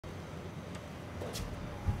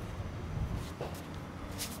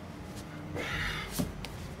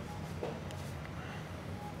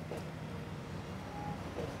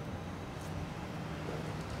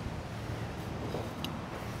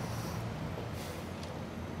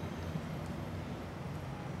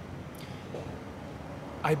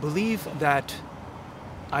I believe that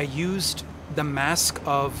I used the mask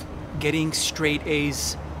of getting straight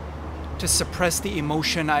A's to suppress the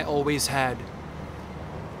emotion I always had.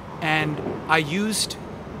 And I used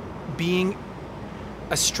being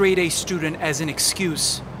a straight A student as an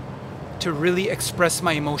excuse to really express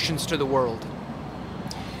my emotions to the world.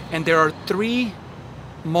 And there are 3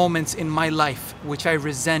 moments in my life which I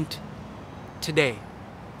resent today.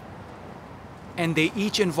 And they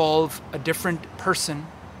each involve a different person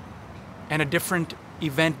and a different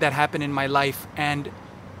event that happened in my life. And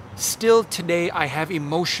still today I have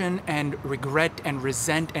emotion and regret and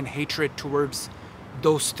resent and hatred towards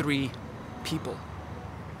those 3 people.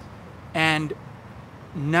 And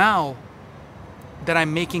now that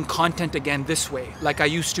I'm making content again this way, like I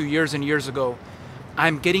used to years and years ago,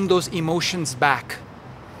 I'm getting those emotions back.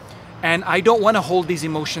 And I don't want to hold these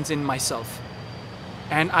emotions in myself.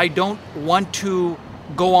 And I don't want to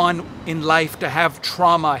go on in life to have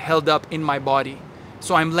trauma held up in my body.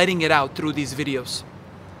 So I'm letting it out through these videos.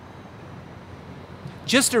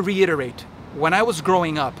 Just to reiterate, when I was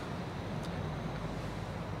growing up,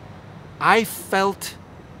 I felt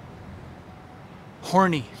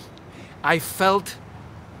horny. I felt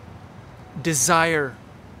desire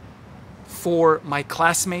for my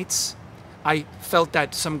classmates. I felt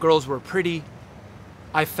that some girls were pretty.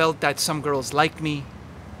 I felt that some girls liked me.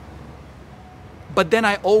 But then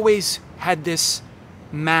I always had this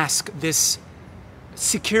mask, this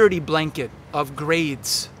security blanket of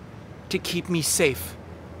grades to keep me safe.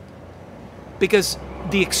 Because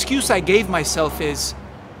the excuse I gave myself is,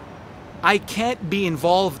 I can't be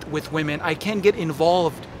involved with women. I can't get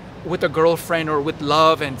involved with a girlfriend or with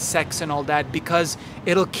love and sex and all that because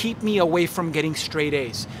it'll keep me away from getting straight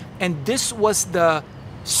A's. And this was the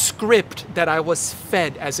script that I was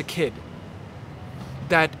fed as a kid.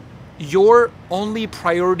 That your only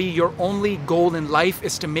priority, your only goal in life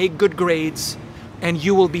is to make good grades and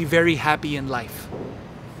you will be very happy in life.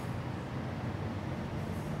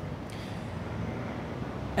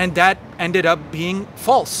 And that ended up being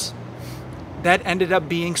false. That ended up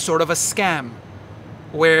being sort of a scam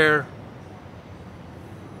where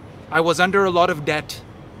I was under a lot of debt.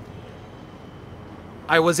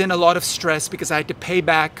 I was in a lot of stress because I had to pay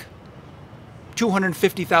back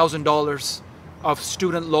 $250,000 of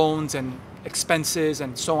student loans and expenses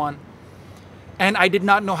and so on. And I did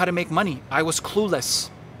not know how to make money. I was clueless.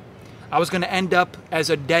 I was going to end up as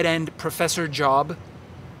a dead-end professor job,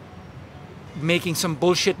 making some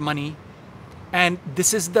bullshit money. And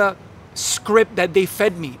this is the script that they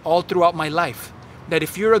fed me all throughout my life. That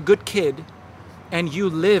if you're a good kid and you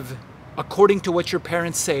live according to what your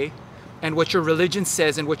parents say and what your religion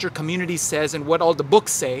says and what your community says and what all the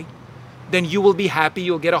books say, then you will be happy,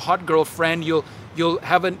 you'll get a hot girlfriend, you'll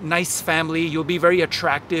have a nice family, you'll be very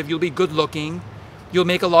attractive, you'll be good looking, you'll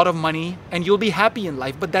make a lot of money, and you'll be happy in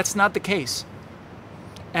life. But that's not the case.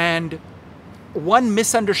 And one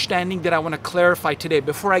misunderstanding that I want to clarify today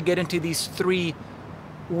before I get into these 3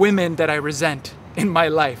 women that I resent in my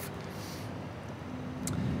life.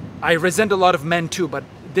 I resent a lot of men too, but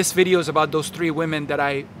this video is about those 3 women that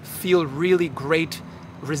I feel really great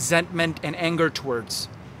resentment and anger towards.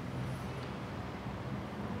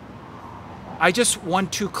 I just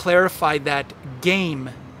want to clarify that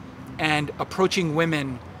game and approaching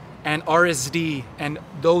women and RSD and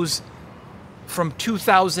those from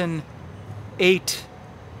 2008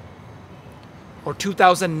 or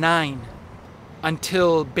 2009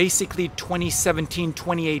 until basically 2017,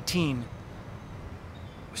 2018,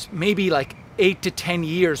 maybe like 8 to 10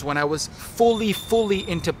 years when I was fully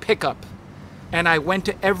into pickup. And I went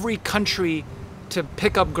to every country to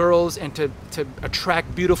pick up girls and to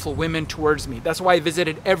attract beautiful women towards me. That's why I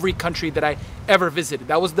visited every country that I ever visited.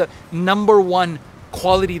 That was the #1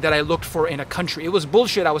 quality that I looked for in a country. It was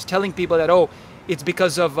bullshit. I was telling people that, oh, it's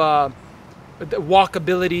because of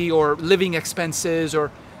walkability or living expenses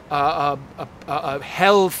or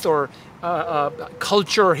health or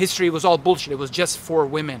culture or history. It was all bullshit. It was just for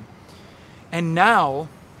women. And now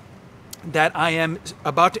that I am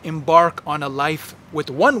about to embark on a life with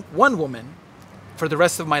one woman for the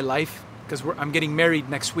rest of my life, because I'm getting married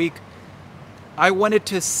next week, I wanted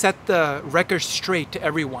to set the record straight to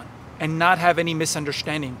everyone and not have any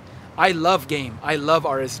misunderstanding. I love game. I love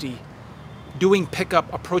RSD. Doing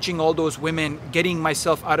pickup, approaching all those women, getting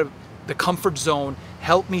myself out of the comfort zone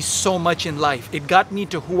helped me so much in life. It got me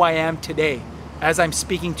to who I am today. as I'm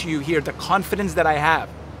speaking to you here, the confidence that I have,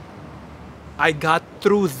 I got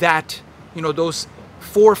through that, you know, those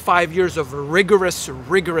 4 or 5 years of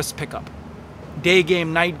rigorous pickup. Day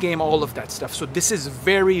game, night game, all of that stuff. So this is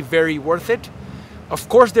very, very worth it. Of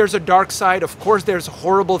course, there's a dark side. Of course, there's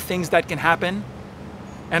horrible things that can happen.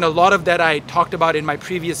 And a lot of that I talked about in my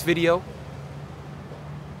previous video.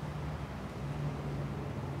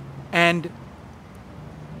 And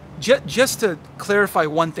just to clarify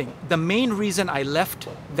one thing, the main reason I left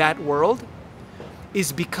that world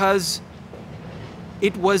is because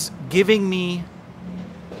it was giving me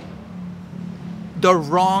the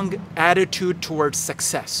wrong attitude towards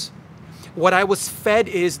success. What I was fed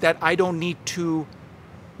is that I don't need to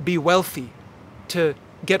be wealthy to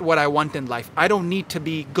get what I want in life. I don't need to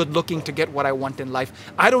be good looking to get what I want in life.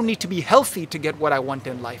 I don't need to be healthy to get what I want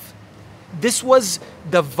in life. This was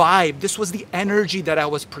the vibe, this was the energy that I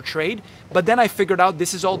was portrayed. But then I figured out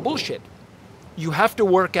this is all bullshit. You have to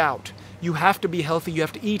work out. You have to be healthy. You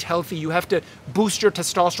have to eat healthy. You have to boost your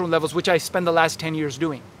testosterone levels, which I spent the last 10 years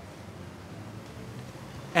doing.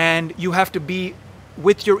 And you have to be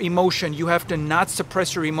with your emotion. You have to not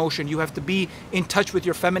suppress your emotion. You have to be in touch with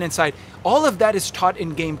your feminine side. All of that is taught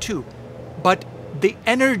in game 2. But the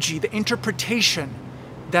energy, the interpretation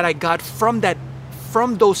that I got from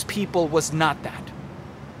those people was not that.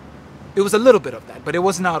 It was a little bit of that, but it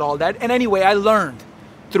was not all that. And anyway, I learned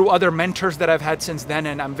through other mentors that I've had since then,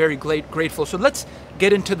 and I'm very grateful. So let's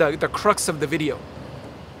get into the crux of the video.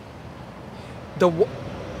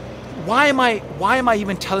 Why am I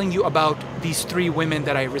even telling you about these 3 women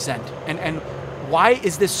that I resent? And why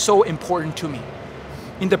is this so important to me?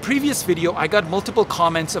 In the previous video, I got multiple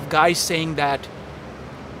comments of guys saying that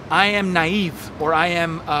I am naive, or I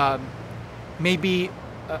am maybe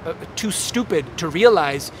too stupid to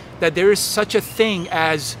realize that there is such a thing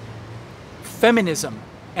as feminism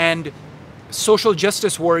and social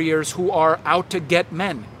justice warriors who are out to get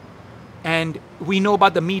men. And we know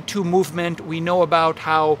about the Me Too movement. We know about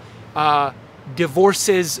how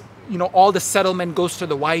divorces, you know, all the settlement goes to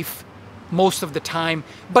the wife most of the time.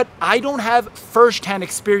 But I don't have firsthand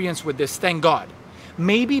experience with this, thank God.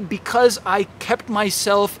 Maybe because I kept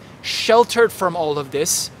myself sheltered from all of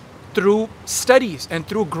this through studies and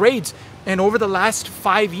through grades. And over the last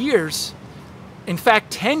 5 years, in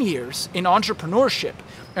fact 10 years in entrepreneurship,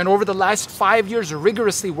 and over the last 5 years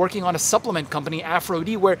rigorously working on a supplement company,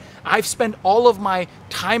 Aphro-D, where I've spent all of my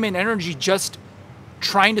time and energy just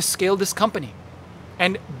trying to scale this company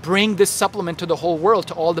and bring this supplement to the whole world,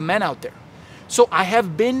 to all the men out there. So I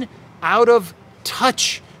have been out of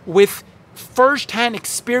touch with firsthand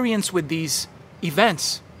experience with these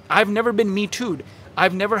events. I've never been Me Too'd.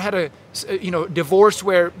 I've never had a divorce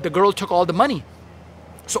where the girl took all the money.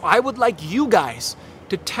 So I would like you guys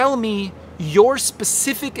to tell me your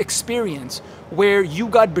specific experience where you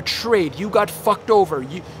got betrayed, you got fucked over,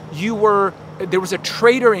 there was a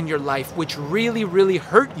traitor in your life which really, really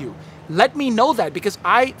hurt you. Let me know that, because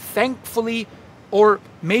I thankfully, or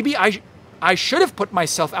maybe I should have put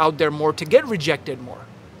myself out there more to get rejected more.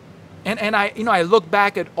 And I look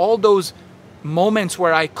back at all those moments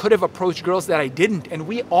where I could have approached girls that I didn't, and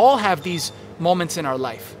we all have these moments in our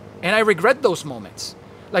life. And I regret those moments.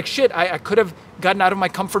 Like shit, I could have gotten out of my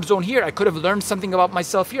comfort zone here. I could have learned something about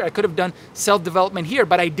myself here. I could have done self-development here,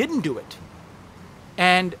 but I didn't do it.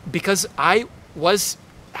 And because I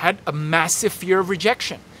had a massive fear of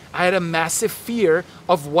rejection. I had a massive fear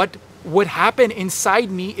of what would happen inside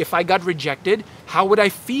me if I got rejected. How would I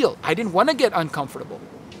feel? I didn't want to get uncomfortable.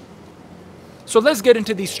 So let's get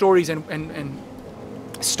into these stories and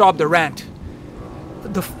stop the rant.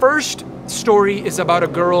 The first story is about a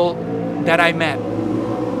girl that I met.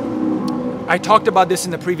 I talked about this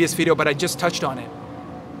in the previous video, but I just touched on it.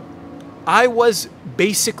 I was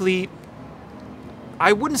basically,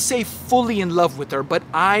 I wouldn't say fully in love with her, but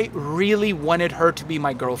I really wanted her to be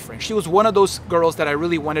my girlfriend. She was one of those girls that I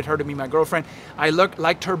really wanted her to be my girlfriend. I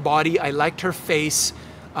liked her body. I liked her face.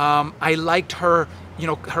 I liked her,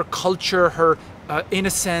 her culture, her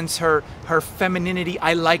innocence, her femininity.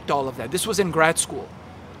 I liked all of that. This was in grad school.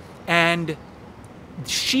 And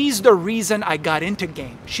she's the reason I got into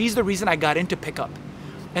game. She's the reason I got into pickup.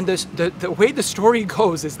 And the way the story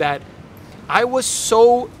goes is that I was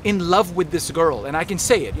so in love with this girl, and I can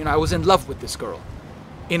say it, I was in love with this girl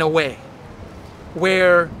in a way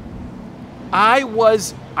where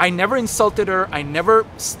I never insulted her. I never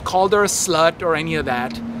called her a slut or any of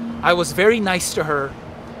that. I was very nice to her,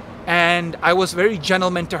 and I was very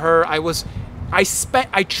gentleman to her.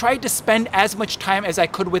 I tried to spend as much time as I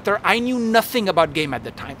could with her. I knew nothing about game at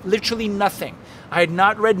the time, literally nothing. I had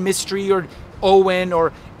not read Mystery or Owen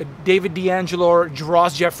or David D'Angelo or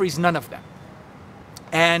Ross Jeffries, none of them.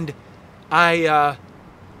 And I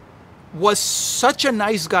was such a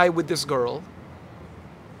nice guy with this girl.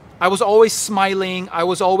 I was always smiling. I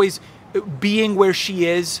was always being where she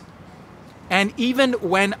is. And even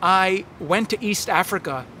when I went to East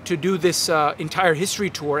Africa to do this entire history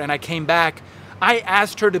tour and I came back, I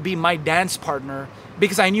asked her to be my dance partner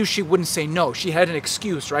because I knew she wouldn't say no. She had an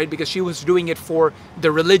excuse, right? Because she was doing it for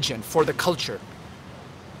the religion, for the culture.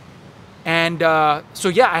 And so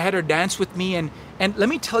yeah, I had her dance with me. And let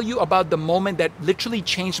me tell you about the moment that literally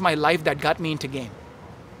changed my life, that got me into game.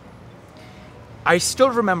 I still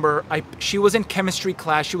remember, she was in chemistry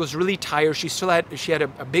class. She was really tired. She had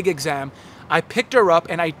a big exam. I picked her up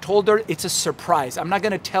and I told her it's a surprise. I'm not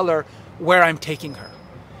going to tell her where I'm taking her.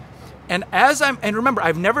 And remember,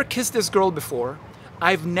 I've never kissed this girl before.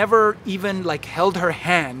 I've never even like held her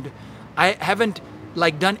hand. I haven't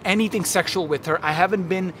like done anything sexual with her. I haven't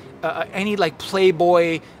been any like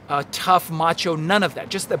playboy, tough, macho, none of that.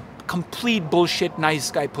 Just a complete bullshit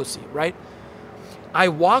nice guy pussy, right? I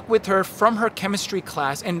walk with her from her chemistry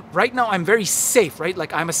class, and right now I'm very safe, right?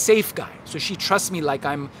 Like I'm a safe guy. So she trusts me like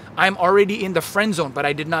I'm already in the friend zone, but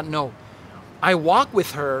I did not know. I walk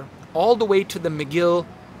with her all the way to the McGill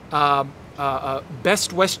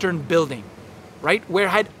Best Western building, right? Where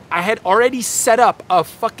I had already set up a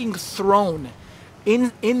fucking throne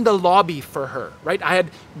in the lobby for her, right? I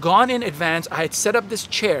had gone in advance. I had set up this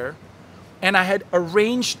chair and I had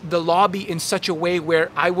arranged the lobby in such a way where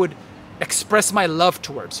I would express my love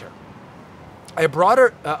towards her. I brought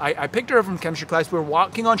her, I picked her up from chemistry class. We were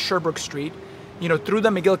walking on Sherbrooke Street, you know, through the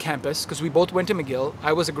McGill campus, because we both went to McGill.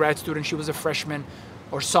 I was a grad student. She was a freshman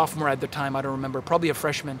or sophomore at the time. I don't remember, probably a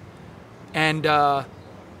freshman. And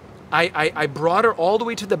I brought her all the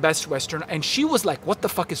way to the Best Western, and she was like, what the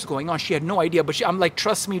fuck is going on? She had no idea, but I'm like,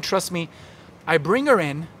 trust me, trust me. I bring her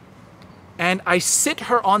in, and I sit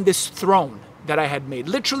her on this throne that I had made,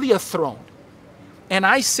 literally a throne. And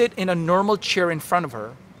I sit in a normal chair in front of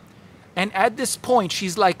her. And at this point,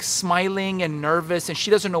 she's like smiling and nervous, and she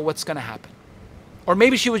doesn't know what's going to happen. Or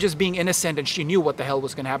maybe she was just being innocent and she knew what the hell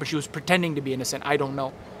was going to happen. She was pretending to be innocent. I don't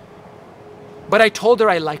know. But I told her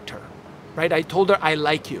I liked her, right? I told her I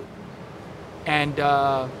like you. And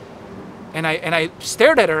I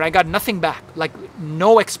stared at her and I got nothing back, like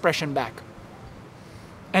no expression back.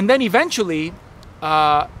 And then eventually,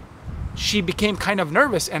 she became kind of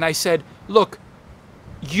nervous. And I said, look,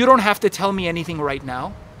 you don't have to tell me anything right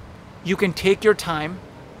now. You can take your time.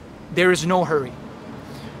 There is no hurry.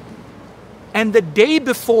 And the day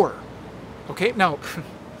before, okay, now,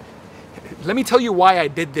 let me tell you why I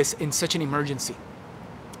did this in such an emergency.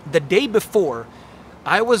 The day before,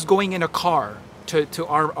 I was going in a car to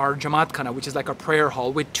our Jamaat Khana, which is like a prayer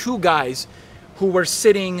hall, with two guys who were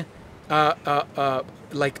sitting,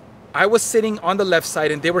 like, I was sitting on the left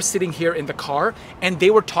side and they were sitting here in the car, and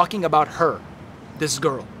they were talking about her, this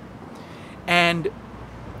girl. And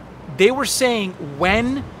they were saying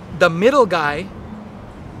when the middle guy,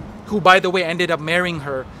 who by the way ended up marrying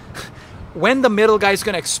her, when the middle guy is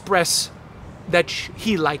going to express that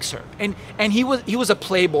he likes her. And he was a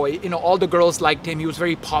playboy, you know, all the girls liked him. He was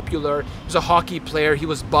very popular. He was a hockey player. He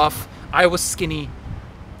was buff. I was skinny.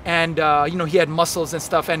 And, you know, he had muscles and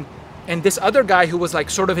stuff. And this other guy who was like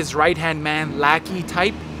sort of his right-hand man, lackey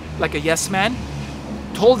type, like a yes man,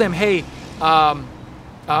 told him, hey,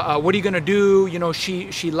 what are you gonna do? You know,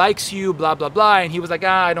 she likes you, blah, blah, blah. And he was like,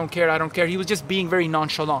 I don't care, I don't care. He was just being very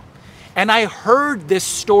nonchalant. And I heard this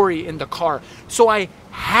story in the car. So I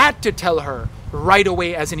had to tell her right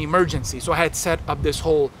away as an emergency. So I had set up this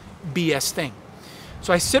whole BS thing.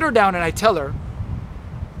 So I sit her down and I tell her,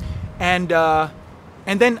 and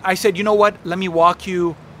then I said, you know what? Let me walk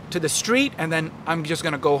you to the street, and then I'm just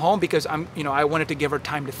gonna go home because I wanted to give her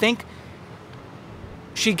time to think.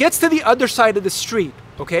 She gets to the other side of the street,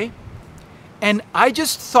 okay? And I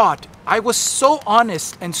just thought, I was so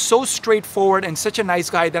honest and so straightforward and such a nice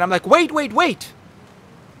guy that I'm like, wait.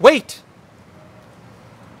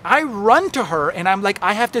 I run to her and I'm like,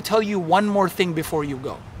 I have to tell you one more thing before you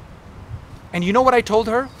go. And you know what I told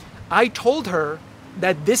her? I told her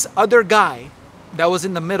that this other guy that was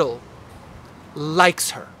in the middle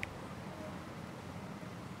likes her.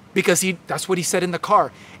 Because that's what he said in the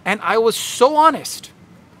car. And I was so honest.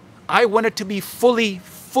 I wanted to be fully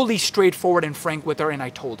straightforward and frank with her, and I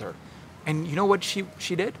told her. And you know what she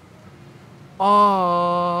did?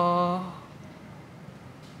 Oh.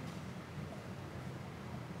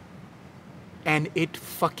 And it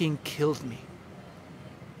fucking killed me.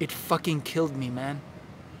 It fucking killed me, man.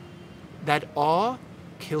 That awe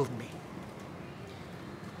killed me.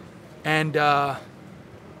 And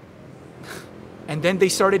then they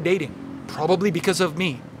started dating, probably because of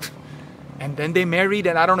me. And then they married,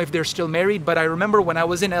 and I don't know if they're still married, but I remember when I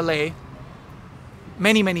was in LA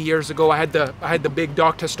many, many years ago, I had the big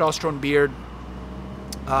Doc testosterone beard.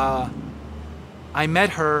 I met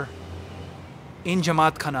her in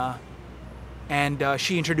Jamaat Khana, and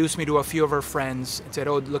she introduced me to a few of her friends and said,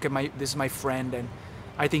 "Oh, look at this is my friend." And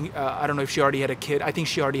I think I don't know if she already had a kid. I think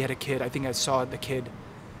she already had a kid. I think I saw the kid,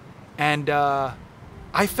 and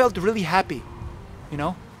I felt really happy, you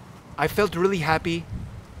know. I felt really happy,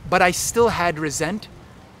 but I still had resent.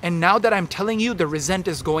 And now that I'm telling you, the resent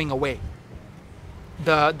is going away.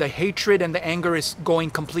 The hatred and the anger is going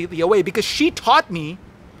completely away, because she taught me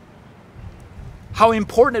how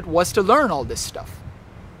important it was to learn all this stuff,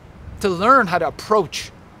 to learn how to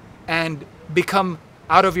approach and become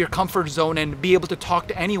out of your comfort zone and be able to talk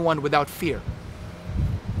to anyone without fear.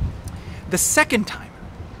 The second time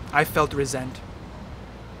I felt resent,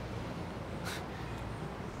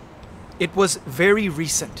 it was very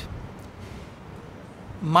recent.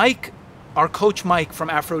 Mike, our coach Mike from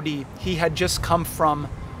Afro-D, he had just come from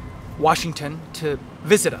Washington to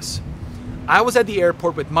visit us. I was at the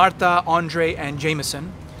airport with Martha, Andre, and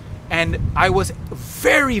Jameson, and I was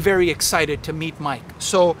very, very excited to meet Mike.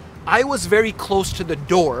 So I was very close to the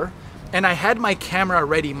door, and I had my camera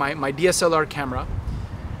ready, my DSLR camera,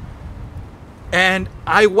 and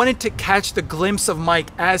I wanted to catch the glimpse of Mike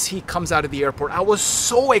as he comes out of the airport. I was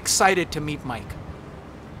so excited to meet Mike.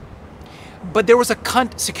 But there was a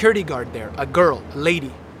cunt security guard there, a girl, a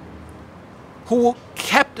lady, who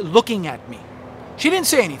kept looking at me. She didn't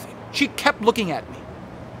say anything. She kept looking at me.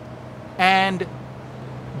 And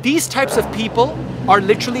these types of people are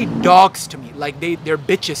literally dogs to me. Like they're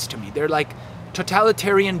bitches to me. They're like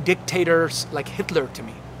totalitarian dictators like Hitler to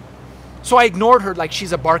me. So I ignored her like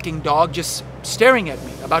she's a barking dog just staring at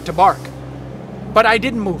me, about to bark. But I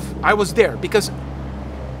didn't move. I was there because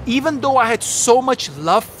even though I had so much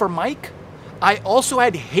love for Mike, I also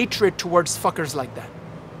had hatred towards fuckers like that.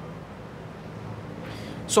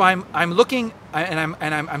 So I'm looking and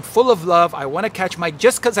I'm full of love. I want to catch Mike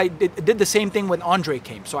just because I did the same thing when Andre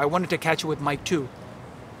came. So I wanted to catch it with Mike too.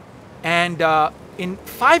 And in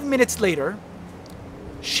 5 minutes later,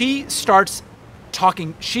 she starts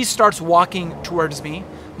talking. She starts walking towards me.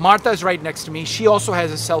 Martha is right next to me. She also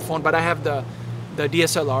has a cell phone, but I have the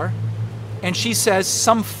DSLR. And she says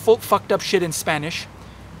some fucked up shit in Spanish,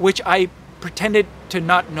 which I pretended to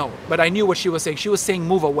not know, but I knew what she was saying. She was saying,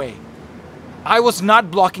 "Move away." I was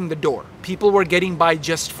not blocking the door. People were getting by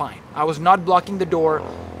just fine. I was not blocking the door.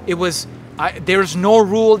 It was, there's no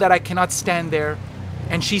rule that I cannot stand there.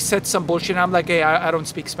 And she said some bullshit. And I'm like, "Hey, I don't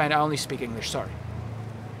speak Spanish. I only speak English. Sorry."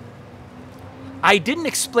 I didn't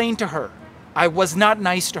explain to her. I was not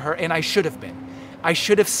nice to her, and I should have been. I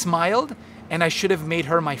should have smiled, and I should have made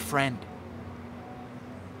her my friend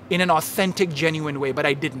in an authentic, genuine way, but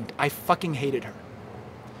I didn't. I fucking hated her.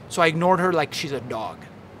 So I ignored her like she's a dog.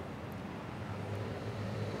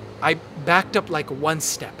 I backed up like one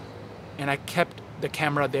step, and I kept the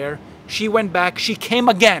camera there. She went back, she came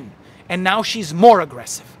again, and now she's more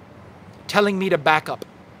aggressive, telling me to back up.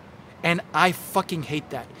 And I fucking hate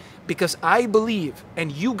that, because I believe,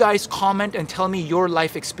 and you guys comment and tell me your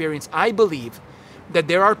life experience, I believe that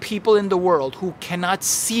there are people in the world who cannot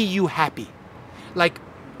see you happy. Like,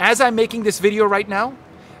 as I'm making this video right now,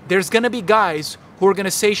 there's gonna be guys who are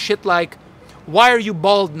gonna say shit like, "Why are you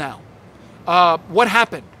bald now? What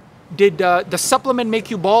happened? Did the supplement make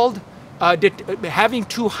you bald? Did having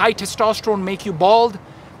too high testosterone make you bald?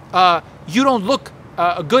 You don't look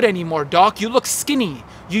good anymore, Doc. You look skinny.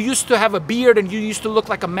 You used to have a beard and you used to look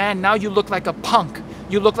like a man. Now you look like a punk.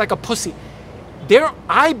 You look like a pussy."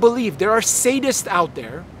 I believe there are sadists out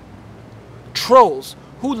there, trolls,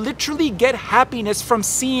 who literally get happiness from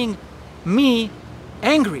seeing me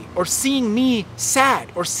angry or seeing me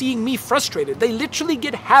sad or seeing me frustrated. They literally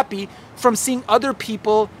get happy from seeing other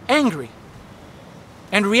people angry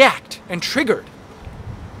and react and triggered,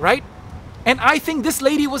 right? And I think this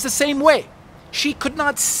lady was the same way. She could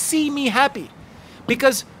not see me happy,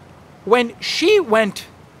 because when she went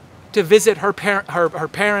to visit her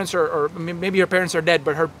parents, or maybe her parents are dead,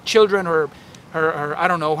 but her children, her I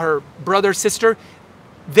don't know, her brother, sister,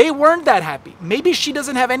 they weren't that happy. Maybe she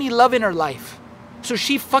doesn't have any love in her life, so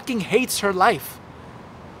she fucking hates her life.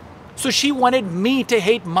 So she wanted me to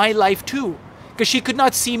hate my life too, because she could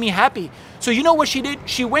not see me happy. So you know what she did?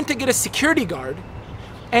 She went to get a security guard,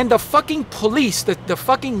 and the fucking police, the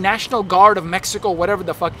fucking National Guard of Mexico, whatever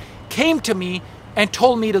the fuck, came to me and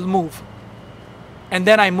told me to move. And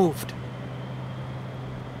then I moved.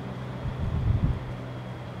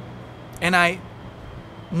 And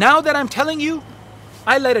now that I'm telling you,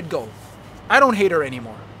 I let it go. I don't hate her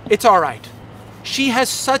anymore. It's all right. She has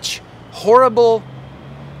such horrible,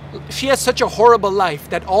 she has such a horrible life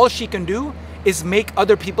that all she can do is make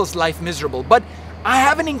other people's life miserable. But I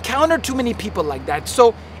haven't encountered too many people like that.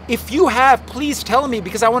 So if you have, please tell me,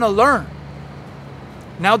 because I want to learn.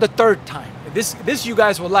 Now the third time. This you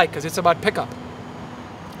guys will like, because it's about pickup.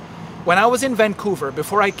 When I was in Vancouver,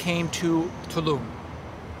 before I came to Tulum,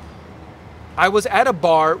 I was at a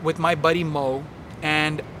bar with my buddy Mo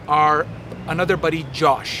and another buddy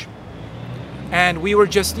Josh. And we were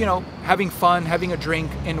just, you know, having fun, having a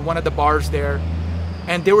drink in one of the bars there.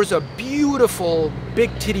 And there was a beautiful,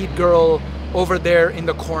 big-tittied girl over there in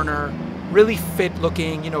the corner, really fit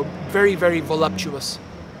looking, you know, very, very voluptuous.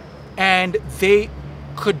 And they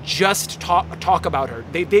could just talk about her.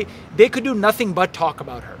 They could do nothing but talk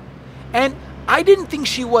about her. And I didn't think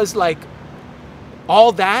she was like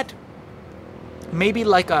all that. Maybe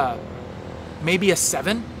like maybe a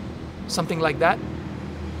 7, something like that.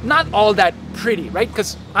 Not all that pretty, right?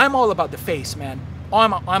 Because I'm all about the face, man.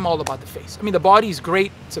 I'm all about the face. I mean, the body's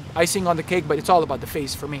great. It's icing on the cake, but it's all about the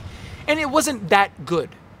face for me. And it wasn't that good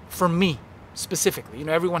for me specifically. You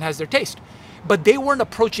know, everyone has their taste. But they weren't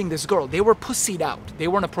approaching this girl. They were pussied out. They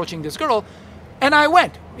weren't approaching this girl. And I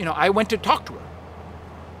went. You know, I went to talk to her.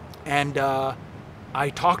 And I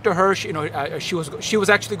talked to her. She was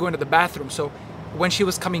actually going to the bathroom. So when she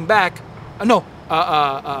was coming back,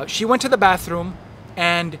 she went to the bathroom.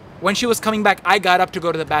 And when she was coming back, I got up to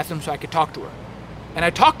go to the bathroom so I could talk to her. And I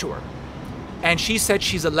talked to her. And she said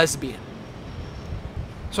she's a lesbian.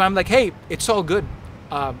 So I'm like, hey, it's all good.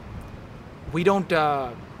 We don't,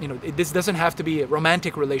 this doesn't have to be a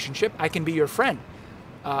romantic relationship. I can be your friend.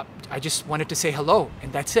 I just wanted to say hello,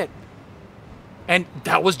 and that's it. And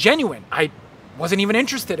that was genuine. I wasn't even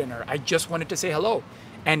interested in her. I just wanted to say hello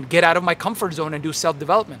and get out of my comfort zone and do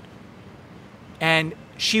self-development. And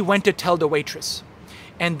she went to tell the waitress.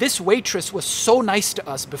 And this waitress was so nice to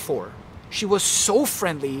us before. She was so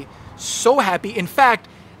friendly, so happy. In fact,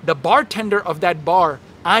 the bartender of that bar,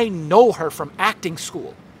 I know her from acting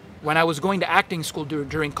school. When I was going to acting school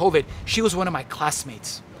during COVID, she was one of my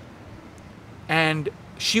classmates. And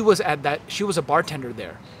she was a bartender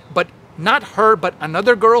there. But not her, but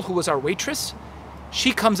another girl who was our waitress.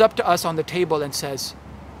 She comes up to us on the table and says,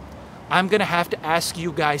 I'm gonna have to ask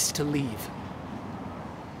you guys to leave.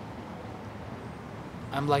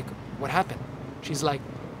 I'm like, what happened? She's like,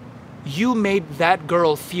 you made that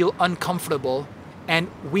girl feel uncomfortable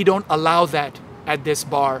and we don't allow that at this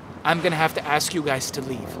bar. I'm gonna have to ask you guys to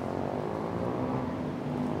leave.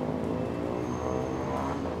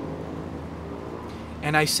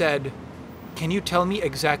 And I said, can you tell me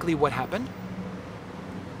exactly what happened?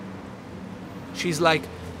 She's like,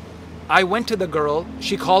 I went to the girl,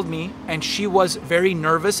 she called me, and she was very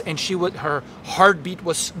nervous, and her heartbeat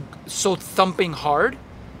was so thumping hard,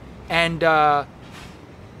 and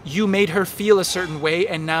you made her feel a certain way,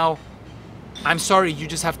 and now, I'm sorry, you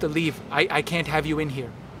just have to leave. I can't have you in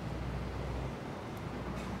here.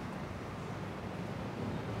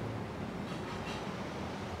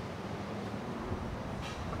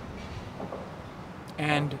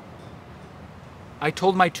 And I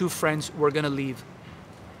told my 2 friends we're gonna leave.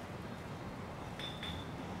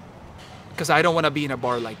 Because I don't want to be in a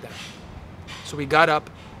bar like that. So we got up,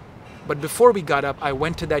 but before we got up, I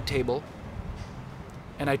went to that table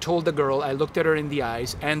and I told the girl, I looked at her in the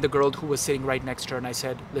eyes and the girl who was sitting right next to her, and I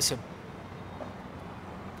said, listen,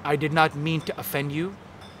 I did not mean to offend you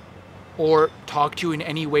or talk to you in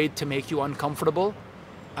any way to make you uncomfortable.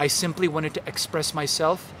 I simply wanted to express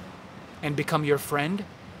myself and become your friend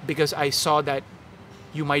because I saw that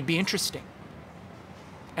you might be interesting.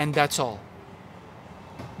 And that's all.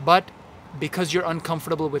 But because you're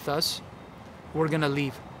uncomfortable with us, we're gonna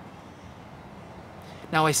leave.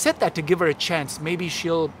 Now I said that to give her a chance. Maybe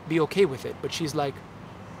she'll be okay with it. But she's like,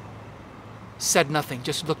 said nothing,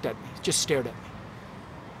 just looked at me, just stared at me.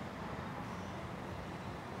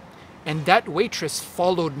 And that waitress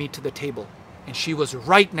followed me to the table, and she was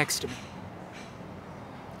right next to me.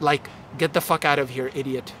 Like, get the fuck out of here,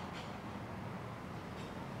 idiot.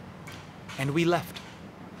 And we left.